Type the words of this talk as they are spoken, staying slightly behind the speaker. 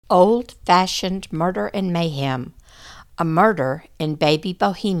Old-Fashioned Murder and Mayhem, A Murder in Baby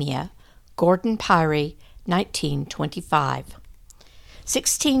Bohemia, Gordon Pirie, 1925.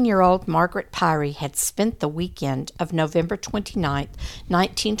 16-year-old Margaret Pirie had spent the weekend of November 29,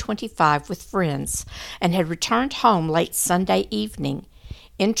 1925 with friends and had returned home late Sunday evening.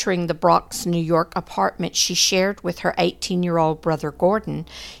 Entering the Bronx, New York apartment she shared with her 18-year-old brother Gordon,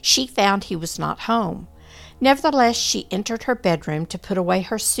 she found he was not home. Nevertheless, she entered her bedroom to put away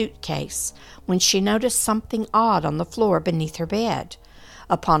her suitcase when she noticed something odd on the floor beneath her bed.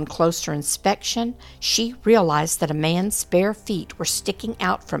 Upon closer inspection, she realized that a man's bare feet were sticking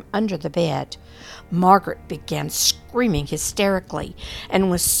out from under the bed. Margaret began screaming hysterically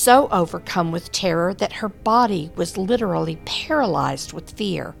and was so overcome with terror that her body was literally paralyzed with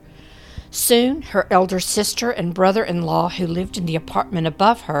fear. Soon, her elder sister and brother-in-law, who lived in the apartment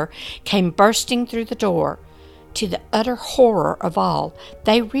above her, came bursting through the door. To the utter horror of all,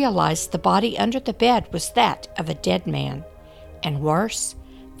 they realized the body under the bed was that of a dead man, and worse,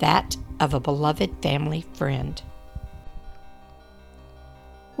 that of a beloved family friend.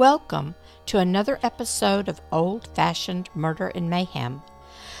 Welcome to another episode of Old-Fashioned Murder and Mayhem.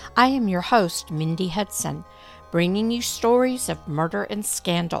 I am your host, Mindy Hudson, bringing you stories of murder and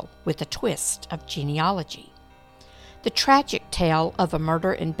scandal with a twist of genealogy. The tragic tale of a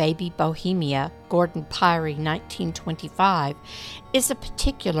murder in baby Bohemia, Gordon Pirie, 1925, is a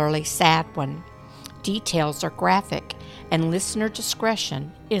particularly sad one. Details are graphic, and listener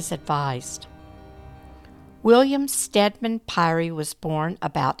discretion is advised. William Stedman Pirie was born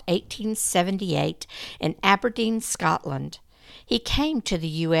about 1878 in Aberdeen, Scotland. He came to the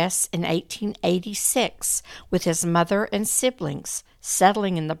U.S. in 1886 with his mother and siblings,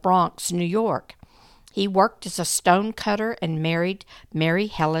 settling in the Bronx, New York. He worked as a stonecutter and married Mary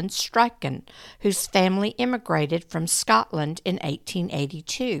Helen Strachan, whose family immigrated from Scotland in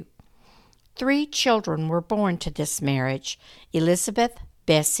 1882. 3 children were born to this marriage: Elizabeth,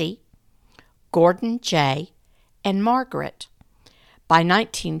 Bessie, Gordon J., and Margaret. By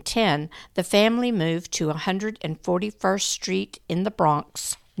 1910, the family moved to 141st Street in the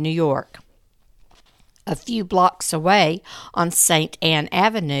Bronx, New York. A few blocks away, on St. Anne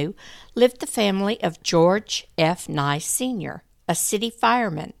Avenue, lived the family of George F. Nye Sr., a city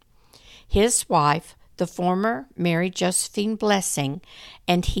fireman. His wife, the former Mary Josephine Blessing,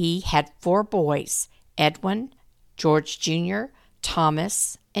 and he had 4 boys: Edwin, George Jr.,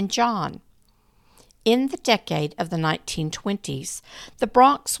 Thomas, and John. In the decade of the 1920s, the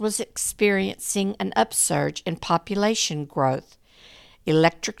Bronx was experiencing an upsurge in population growth.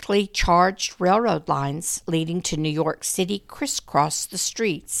 Electrically charged railroad lines leading to New York City crisscrossed the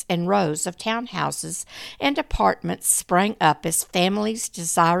streets, and rows of townhouses and apartments sprang up as families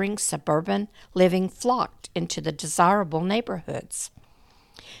desiring suburban living flocked into the desirable neighborhoods.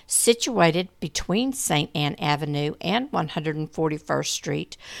 Situated between St. Anne Avenue and 141st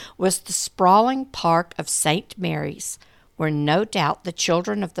Street was the sprawling park of St. Mary's, where no doubt the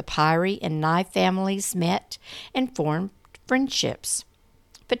children of the Pirie and Nye families met and formed friendships,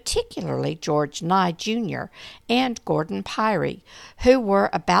 particularly George Nye Jr. and Gordon Pirie, who were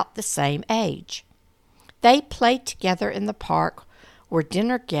about the same age. They played together in the park, were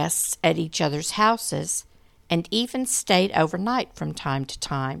dinner guests at each other's houses, and even stayed overnight from time to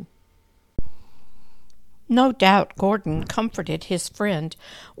time. No doubt Gordon comforted his friend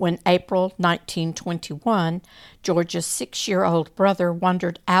when April 1921, George's 6-year-old brother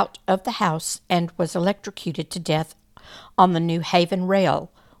wandered out of the house and was electrocuted to death on the New Haven Rail,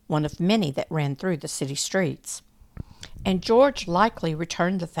 one of many that ran through the city streets. And George likely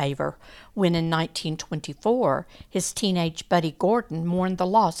returned the favor when in 1924 his teenage buddy Gordon mourned the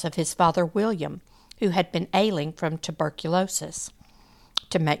loss of his father William, who had been ailing from tuberculosis.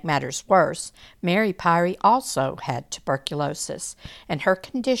 To make matters worse, Mary Pirie also had tuberculosis, and her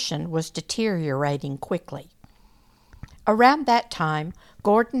condition was deteriorating quickly. Around that time,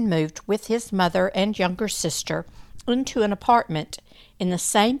 Gordon moved with his mother and younger sister into an apartment in the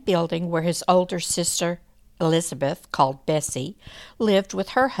same building where his older sister, Elizabeth, called Bessie, lived with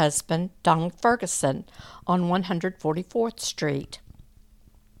her husband, Donald Ferguson, on 144th Street.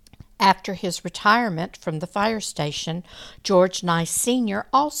 After his retirement from the fire station, George Nye Sr.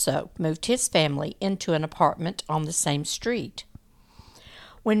 also moved his family into an apartment on the same street.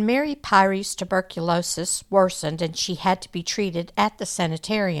 When Mary Pirie's tuberculosis worsened and she had to be treated at the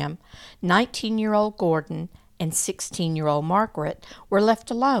sanitarium, 19-year-old Gordon and 16-year-old Margaret were left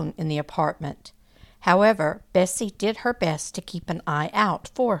alone in the apartment. However, Bessie did her best to keep an eye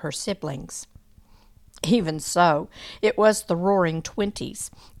out for her siblings. Even so, it was the roaring 20s,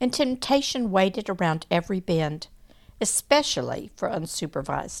 and temptation waited around every bend. especially for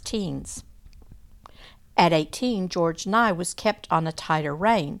unsupervised teens. At 18, George Nye was kept on a tighter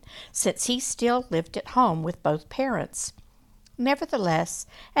rein, since he still lived at home with both parents. Nevertheless,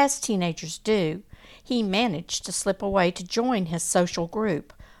 as teenagers do, he managed to slip away to join his social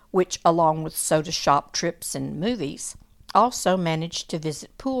group, which, along with soda shop trips and movies, also managed to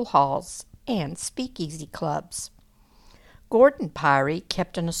visit pool halls and speakeasy clubs. Gordon Pirie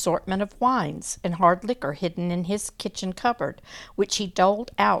kept an assortment of wines and hard liquor hidden in his kitchen cupboard, which he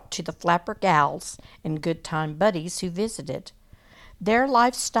doled out to the flapper gals and good-time buddies who visited. Their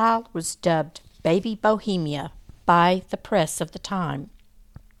lifestyle was dubbed Baby Bohemia by the press of the time.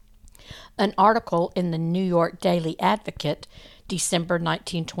 An article in the New York Daily Advocate, December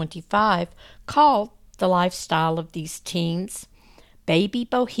 1925, called the lifestyle of these teens Baby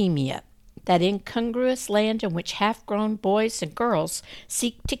Bohemia, that incongruous land in which half-grown boys and girls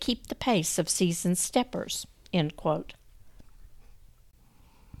seek to keep the pace of seasoned steppers, end quote.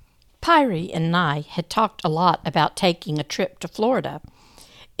 Pirie and Nye had talked a lot about taking a trip to Florida.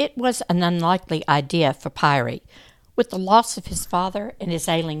 It was an unlikely idea for Pirie. With the loss of his father and his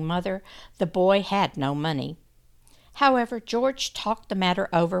ailing mother, the boy had no money. However, George talked the matter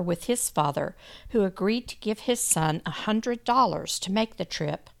over with his father, who agreed to give his son $100 to make the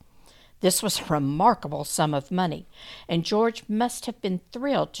trip. This was a remarkable sum of money, and George must have been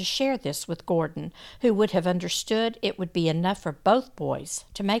thrilled to share this with Gordon, who would have understood it would be enough for both boys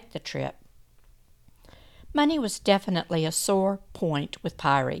to make the trip. Money was definitely a sore point with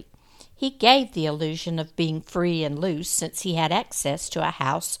Pirie. He gave the illusion of being free and loose since he had access to a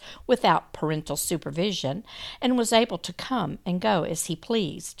house without parental supervision and was able to come and go as he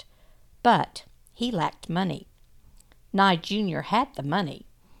pleased. But he lacked money. Nye Jr. had the money.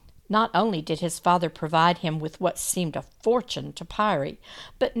 Not only did his father provide him with what seemed a fortune to Pirie,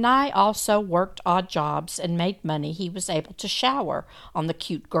 but Nye also worked odd jobs and made money he was able to shower on the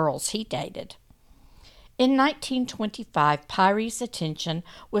cute girls he dated. In 1925, Pirie's attention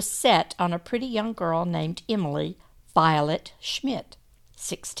was set on a pretty young girl named Emily Violet Schmidt,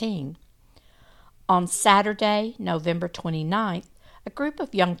 16. On Saturday, November 29th, a group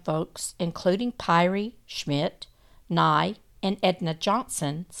of young folks, including Pirie, Schmidt, Nye, and Edna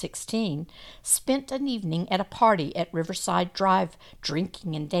Johnson, 16, spent an evening at a party at Riverside Drive,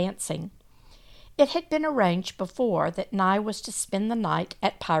 drinking and dancing. It had been arranged before that Nye was to spend the night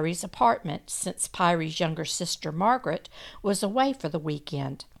at Pirie's apartment, since Pirie's younger sister, Margaret, was away for the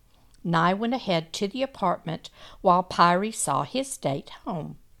weekend. Nye went ahead to the apartment while Pirie saw his date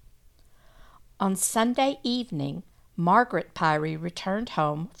home. On Sunday evening, Margaret Pirie returned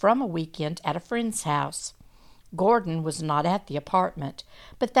home from a weekend at a friend's house. Gordon was not at the apartment,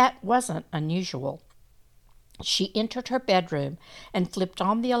 but that wasn't unusual. She entered her bedroom and flipped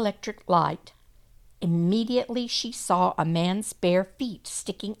on the electric light. Immediately she saw a man's bare feet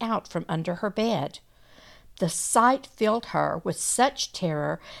sticking out from under her bed. The sight filled her with such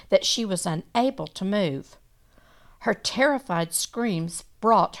terror that she was unable to move. Her terrified screams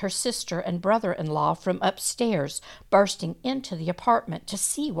brought her sister and brother-in-law from upstairs, bursting into the apartment to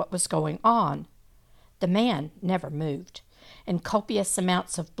see what was going on. The man never moved, and copious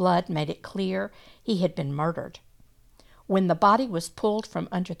amounts of blood made it clear he had been murdered. When the body was pulled from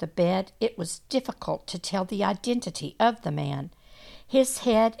under the bed, it was difficult to tell the identity of the man. His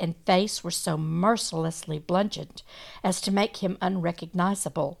head and face were so mercilessly bludgeoned as to make him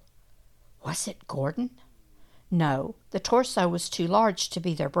unrecognizable. Was it Gordon? No, the torso was too large to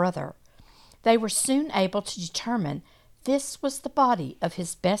be their brother. They were soon able to determine this was the body of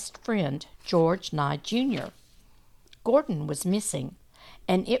his best friend, George Nye Jr. Gordon was missing,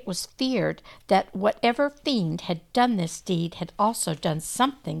 and it was feared that whatever fiend had done this deed had also done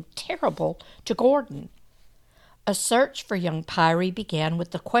something terrible to Gordon. A search for young Pirie began with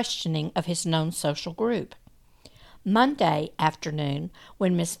the questioning of his known social group. Monday afternoon,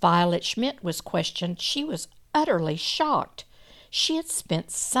 when Miss Violet Schmidt was questioned, she was utterly shocked. She had spent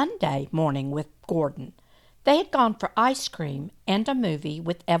Sunday morning with Gordon. They had gone for ice cream and a movie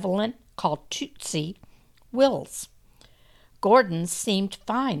with Evelyn called Tootsie Wills. Gordon seemed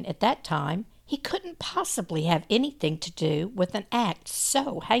fine at that time. He couldn't possibly have anything to do with an act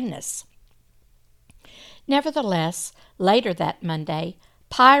so heinous. Nevertheless, later that Monday,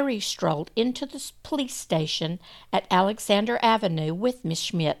 Pirie strolled into the police station at Alexander Avenue with Miss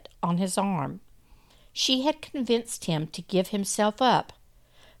Schmidt on his arm. She had convinced him to give himself up.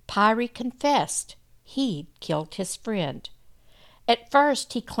 Pirie confessed he'd killed his friend. At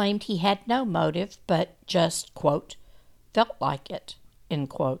first he claimed he had no motive, but just, quote, felt like it, end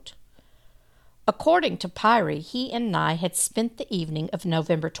quote. According to Pirie, he and Nye had spent the evening of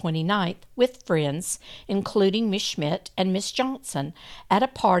November 29th with friends, including Miss Schmidt and Miss Johnson, at a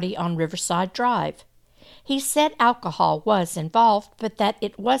party on Riverside Drive. He said alcohol was involved, but that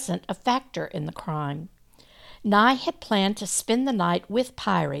it wasn't a factor in the crime. Nye had planned to spend the night with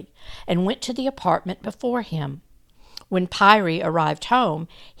Pirie and went to the apartment before him. When Pirie arrived home,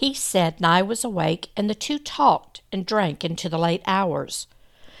 he said Nye was awake and the two talked and drank into the late hours.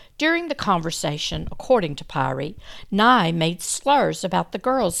 During the conversation, according to Pirie, Nye made slurs about the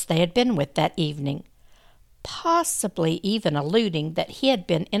girls they had been with that evening, possibly even alluding that he had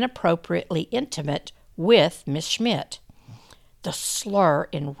been inappropriately intimate with Miss Schmidt. The slur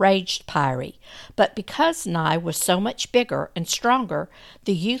enraged Pirie, but because Nye was so much bigger and stronger,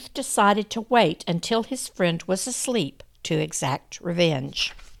 the youth decided to wait until his friend was asleep to exact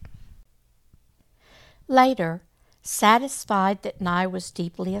revenge. Later, satisfied that Nye was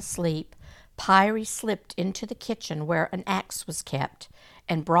deeply asleep, Pirie slipped into the kitchen where an axe was kept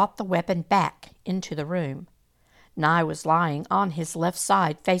and brought the weapon back into the room. Nye was lying on his left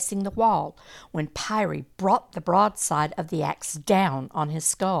side facing the wall when Pirie brought the broadside of the axe down on his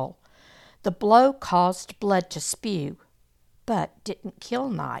skull. The blow caused blood to spew, but didn't kill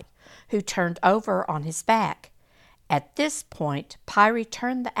Nye, who turned over on his back. At this point, Pirie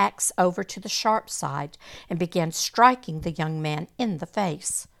turned the axe over to the sharp side and began striking the young man in the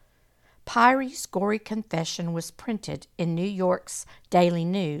face. Pirie's gory confession was printed in New York's Daily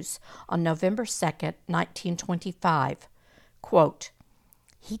News on November 2nd, 1925. Quote,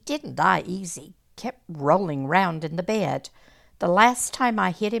 "He didn't die easy, kept rolling round in the bed. The last time I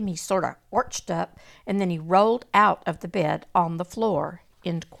hit him, he sort of arched up, and then he rolled out of the bed on the floor."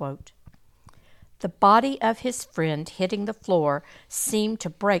 End quote. The body of his friend hitting the floor seemed to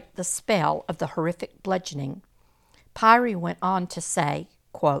break the spell of the horrific bludgeoning. Pirie went on to say,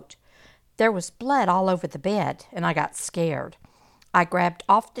 quote, "There was blood all over the bed, and I got scared. I grabbed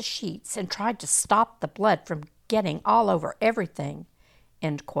off the sheets and tried to stop the blood from getting all over everything."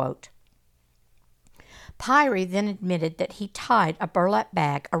 End quote. Pirie then admitted that he tied a burlap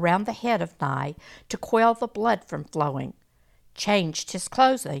bag around the head of Nye to quell the blood from flowing, changed his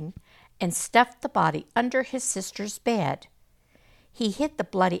clothing, and stuffed the body under his sister's bed. He hid the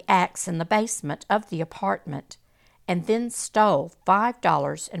bloody axe in the basement of the apartment and then stole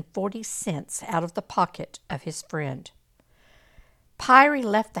 $5.40 out of the pocket of his friend. Pirie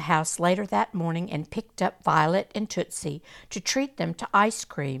left the house later that morning and picked up Violet and Tootsie to treat them to ice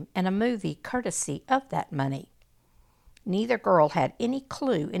cream and a movie courtesy of that money. Neither girl had any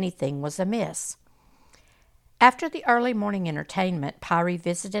clue anything was amiss. After the early morning entertainment, Pirie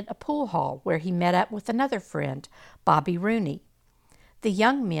visited a pool hall where he met up with another friend, Bobby Rooney. The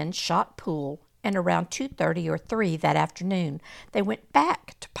young men shot pool, and around 2:30 or 3 that afternoon, they went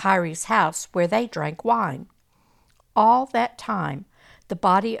back to Pirie's house where they drank wine. All that time, the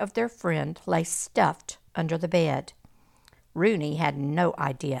body of their friend lay stuffed under the bed. Rooney had no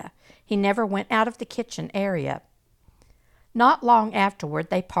idea. He never went out of the kitchen area. Not long afterward,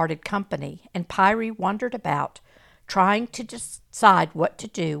 they parted company, and Pirie wandered about, trying to decide what to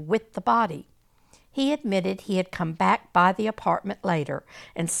do with the body. He admitted he had come back by the apartment later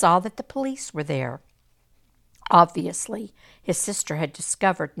and saw that the police were there. Obviously, his sister had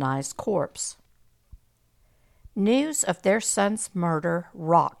discovered Nye's corpse. News of their son's murder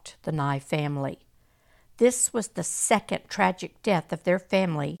rocked the Nye family. This was the second tragic death of their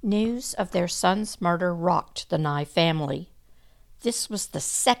family. News of their son's murder rocked the Nye family. This was the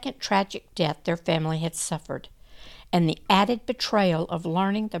second tragic death their family had suffered, and the added betrayal of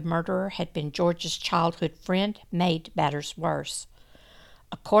learning the murderer had been George's childhood friend made matters worse.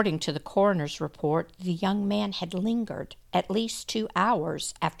 According to the coroner's report, the young man had lingered at least 2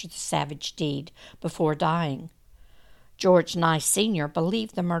 hours after the savage deed before dying. George Nye Sr.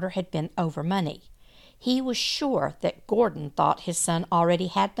 believed the murder had been over money. He was sure that Gordon thought his son already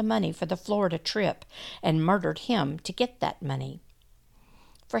had the money for the Florida trip and murdered him to get that money.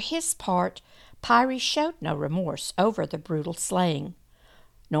 For his part, Pirie showed no remorse over the brutal slaying,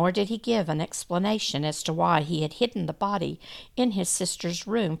 nor did he give an explanation as to why he had hidden the body in his sister's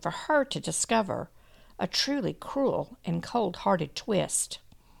room for her to discover, a truly cruel and cold-hearted twist.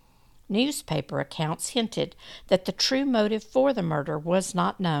 Newspaper accounts hinted that the true motive for the murder was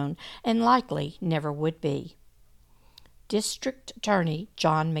not known and likely never would be. District Attorney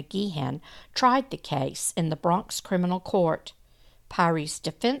John McGeehan tried the case in the Bronx Criminal Court. Pirie's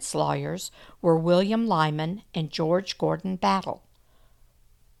defense lawyers were William Lyman and George Gordon Battle.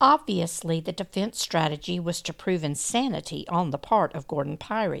 Obviously, the defense strategy was to prove insanity on the part of Gordon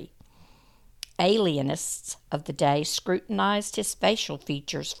Pirie. Alienists of the day scrutinized his facial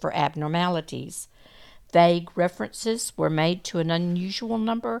features for abnormalities. Vague references were made to an unusual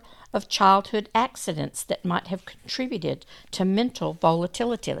number of childhood accidents that might have contributed to mental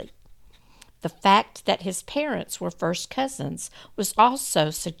volatility. The fact that his parents were first cousins was also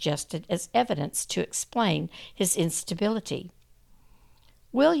suggested as evidence to explain his instability.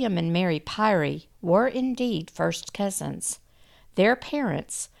 William and Mary Pirie were indeed first cousins. Their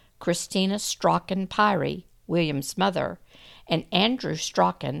parents, Christina Strachan Pirie, William's mother, and Andrew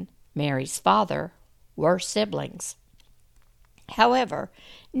Strachan, Mary's father, were siblings. However,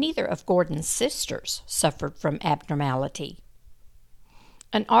 neither of Gordon's sisters suffered from abnormality.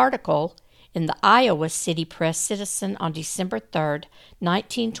 An article in the Iowa City Press Citizen on December 3,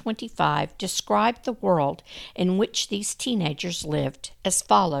 1925, described the world in which these teenagers lived as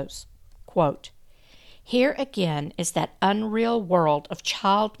follows, quote, "Here again is that unreal world of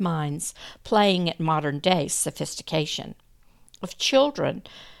child minds playing at modern-day sophistication, of children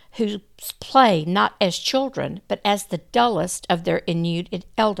who play not as children, but as the dullest of their inured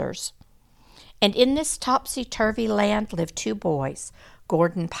elders. And in this topsy-turvy land lived two boys,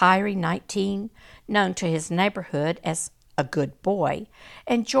 Gordon Pirie, 19, known to his neighborhood as a good boy,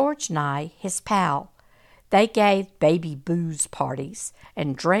 and George Nye, his pal. They gave baby booze parties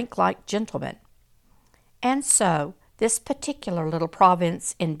and drank like gentlemen. And so, this particular little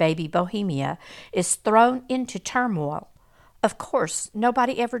province in baby Bohemia is thrown into turmoil. Of course,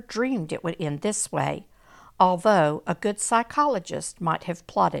 nobody ever dreamed it would end this way, although a good psychologist might have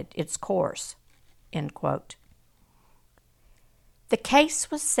plotted its course." End quote. The case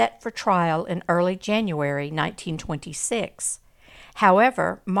was set for trial in early January 1926.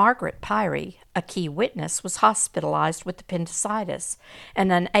 However, Margaret Pirie, a key witness, was hospitalized with appendicitis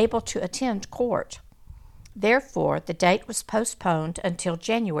and unable to attend court. Therefore, the date was postponed until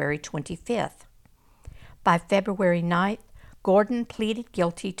January 25th. By February 9th, Gordon pleaded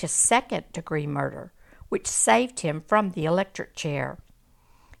guilty to second-degree murder, which saved him from the electric chair.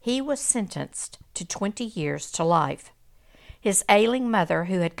 He was sentenced to 20 years to life. His ailing mother,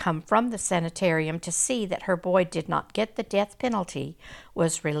 who had come from the sanitarium to see that her boy did not get the death penalty,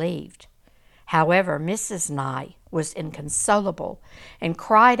 was relieved. However, Mrs. Nye was inconsolable and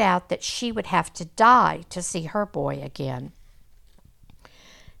cried out that she would have to die to see her boy again.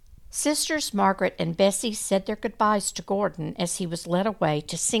 Sisters Margaret and Bessie said their goodbyes to Gordon as he was led away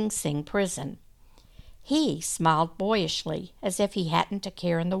to Sing Sing prison. He smiled boyishly, as if he hadn't a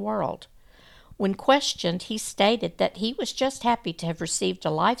care in the world. When questioned, he stated that he was just happy to have received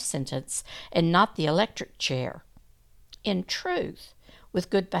a life sentence and not the electric chair. In truth, with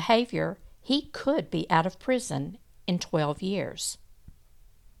good behavior, he could be out of prison in 12 years.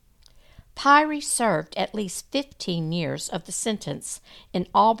 Pirie served at least 15 years of the sentence in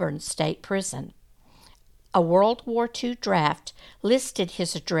Auburn State Prison. A World War II draft listed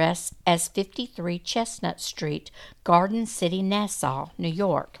his address as 53 Chestnut Street, Garden City, Nassau, New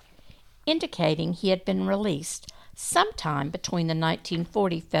York, indicating he had been released sometime between the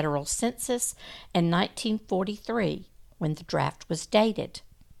 1940 federal census and 1943, when the draft was dated.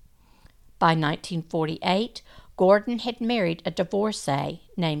 By 1948, Gordon had married a divorcee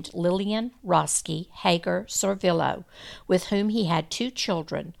named Lillian Roski Hager Sorvillo, with whom he had 2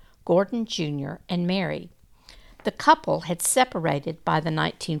 children, Gordon Jr. and Mary. The couple had separated by the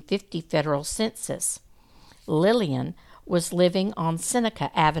 1950 federal census. Lillian was living on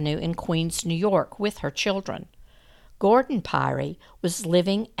Seneca Avenue in Queens, New York, with her children. Gordon Pirie was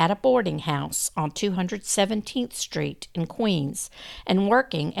living at a boarding house on 217th Street in Queens and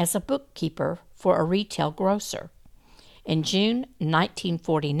working as a bookkeeper for a retail grocer. In June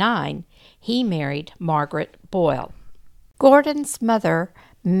 1949, he married Margaret Boyle. Gordon's mother,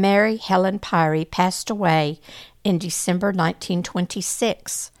 Mary Helen Pirie, passed away in December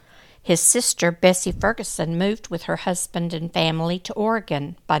 1926. His sister, Bessie Ferguson, moved with her husband and family to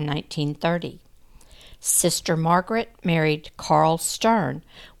Oregon by 1930. Sister Margaret married Carl Stern,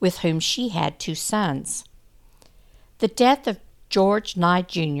 with whom she had 2 sons. The death of George Nye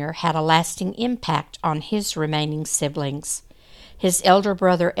Jr. had a lasting impact on his remaining siblings. His elder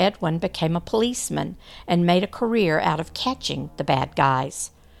brother Edwin became a policeman and made a career out of catching the bad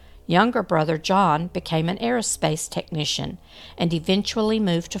guys. Younger brother John became an aerospace technician and eventually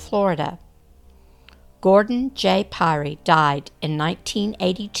moved to Florida. Gordon J. Pirie died in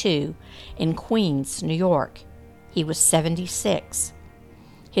 1982 in Queens, New York. He was 76.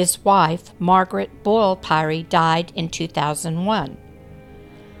 His wife, Margaret Boyle Pirie, died in 2001.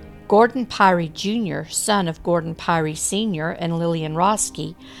 Gordon Pirie Jr., son of Gordon Pirie Sr. and Lillian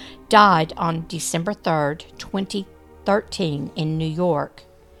Roski, died on December 3, 2013 in New York.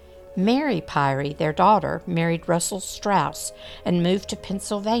 Mary Pirie, their daughter, married Russell Strauss and moved to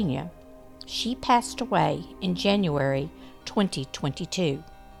Pennsylvania. She passed away in January 2022.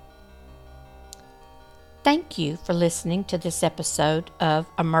 Thank you for listening to this episode of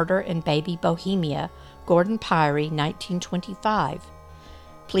A Murder in Baby Bohemia, Gordon Pirie, 1925.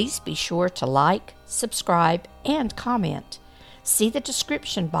 Please be sure to like, subscribe, and comment. See the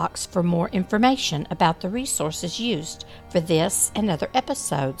description box for more information about the resources used for this and other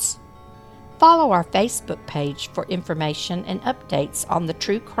episodes. Follow our Facebook page for information and updates on the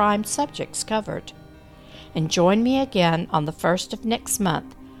true crime subjects covered. And join me again on the 1st of next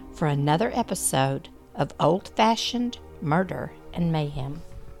month for another episode of Old-Fashioned Murder and Mayhem.